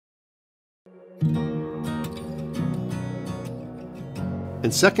In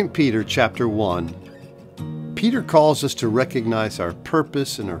 2 Peter chapter 1, Peter calls us to recognize our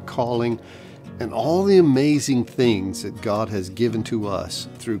purpose and our calling and all the amazing things that God has given to us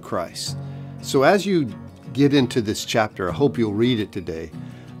through Christ. So as you get into this chapter, I hope you'll read it today.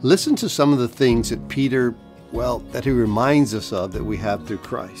 Listen to some of the things that Peter, that he reminds us of that we have through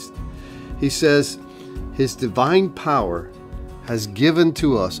Christ. He says, His divine power has given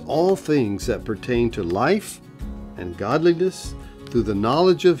to us all things that pertain to life and godliness through the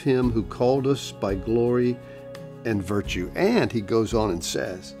knowledge of Him who called us by glory and virtue. And he goes on and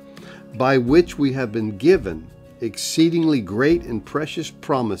says, by which we have been given exceedingly great and precious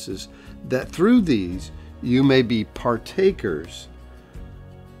promises, that through these you may be partakers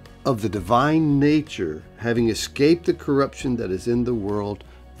of the divine nature, having escaped the corruption that is in the world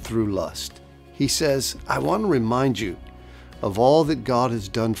through lust. He says, I want to remind you of all that God has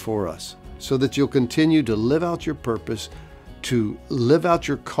done for us, so that you'll continue to live out your purpose, to live out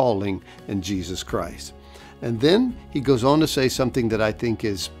your calling in Jesus Christ. And then he goes on to say something that I think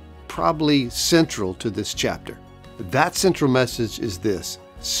is probably central to this chapter. That central message is this: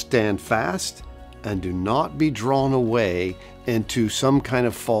 stand fast and do not be drawn away into some kind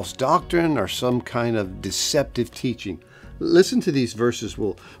of false doctrine or some kind of deceptive teaching. Listen to these verses.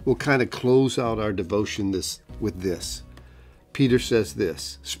 We'll kind of close out our devotion with this. Peter says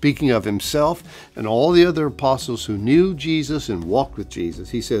this, speaking of himself and all the other apostles who knew Jesus and walked with Jesus.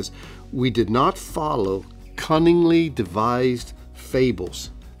 He says, we did not follow cunningly devised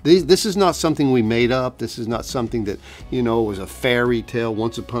fables. This is not something we made up. This is not something that, was a fairy tale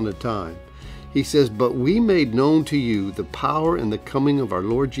once upon a time. He says, but we made known to you the power and the coming of our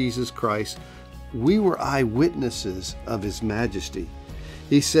Lord Jesus Christ. We were eyewitnesses of His majesty.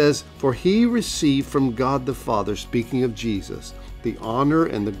 He says, for He received from God the Father, speaking of Jesus, the honor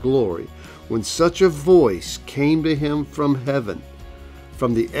and the glory, when such a voice came to Him from heaven,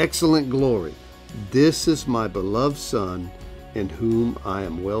 from the excellent glory, this is my beloved Son, in whom I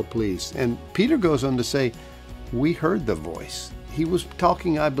am well pleased. And Peter goes on to say, we heard the voice. He was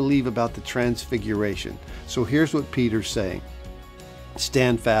talking, I believe, about the transfiguration. So here's what Peter's saying.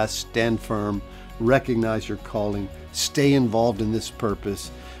 Stand fast, stand firm, recognize your calling, stay involved in this purpose,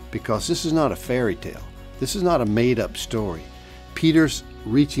 because this is not a fairy tale. This is not a made-up story. Peter's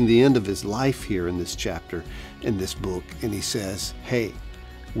reaching the end of his life here in this chapter, in this book, and he says, hey,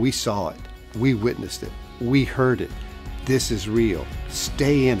 we saw it, we witnessed it, we heard it. This is real.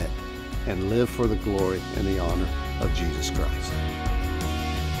 Stay in it and live for the glory and the honor of Jesus Christ.